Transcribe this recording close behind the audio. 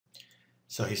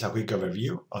So here's a quick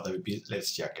overview of the WP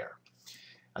Let's Checker.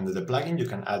 Under the plugin, you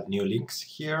can add new links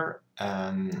here,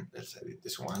 and let's edit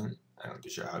this one. I'm going to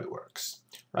show how it works.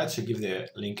 Right, so give the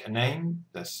link a name,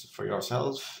 that's for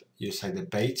yourself. You say the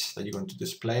page that you're going to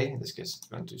display. In this case,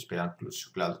 you're going to display on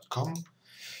cloud.com.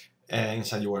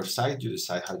 Inside your website, you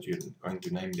decide how you're going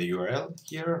to name the URL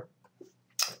here.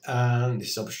 And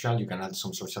this is optional. You can add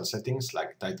some social settings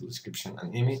like title, description,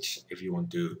 and image if you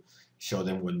want to show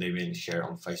them when they will share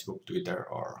on Facebook, Twitter,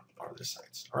 or other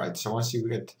sites. All right, so once you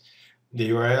get the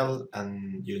URL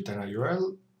and your internal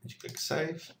URL, you click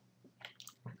save,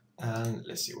 and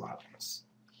let's see what happens.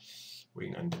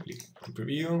 We're going to click on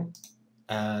preview,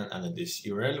 and under this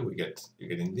URL, you're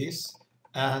getting this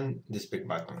and this big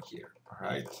button here. All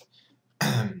right,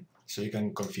 so you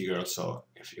can configure also,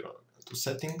 if you go to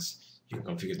settings, you can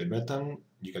configure the button,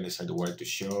 you can decide where to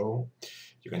show,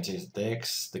 you can change the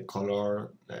text, the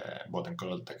color, the button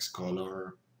color, text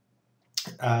color,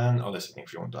 and other settings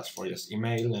if you want to ask for just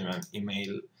email,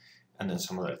 and then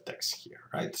some other text here,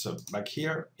 right? So back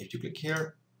here, if you click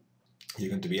here, you're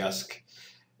going to be asked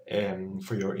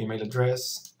for your email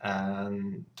address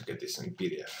and to get this in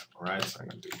PDF, all right? So I'm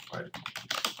going to write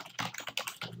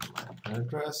my email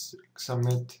address,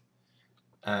 submit,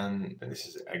 and this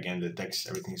is again the text.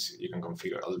 Everything you can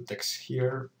configure all the text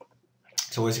here.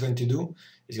 So what it's going to do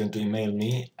is going to email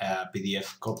me a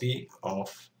PDF copy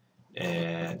of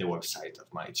the website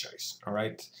of my choice. All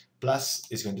right. Plus,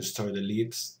 it's going to store the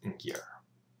leads in here.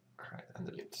 All right, and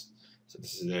the leads. So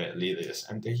this is the lead I just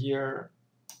enter here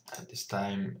at this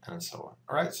time, and so on.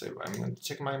 All right. So I'm going to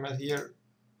check my email here.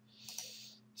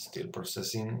 Still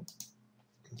processing.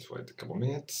 Let's wait a couple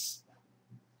minutes.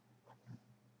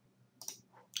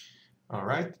 All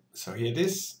right, so here it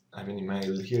is. I have an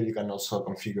email here. You can also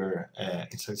configure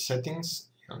inside settings.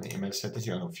 On the email settings,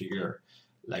 you can configure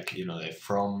like the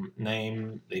from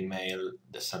name, the email,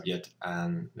 the subject,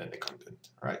 and then the content.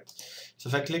 All right. So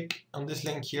if I click on this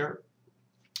link here,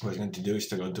 what it's going to do is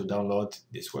to go to download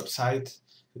this website,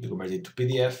 to convert it to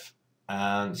PDF,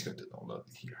 and it's going to download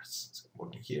it here. It's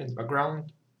working here in the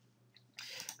background.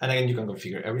 And again, you can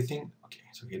configure everything. Okay,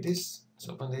 so here it is. Let's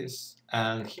open this,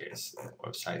 and here's the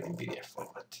website in PDF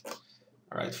format.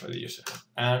 All right, for the user.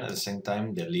 And at the same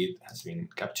time, the lead has been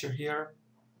captured here.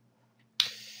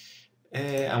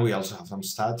 And we also have some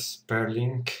stats per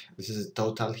link. This is the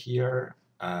total here.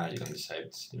 You can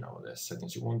decide, the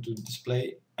settings you want to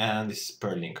display, and this is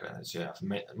per link. So you have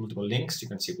multiple links. You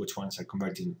can see which ones are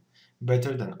converting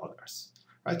better than others.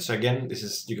 Right. So again,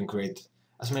 you can create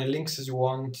as many links as you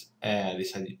want.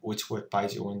 Decide which web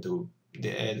page you want to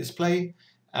display,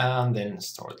 and then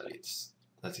store the leads.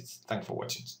 That's it. Thanks for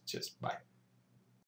watching. Cheers. Bye.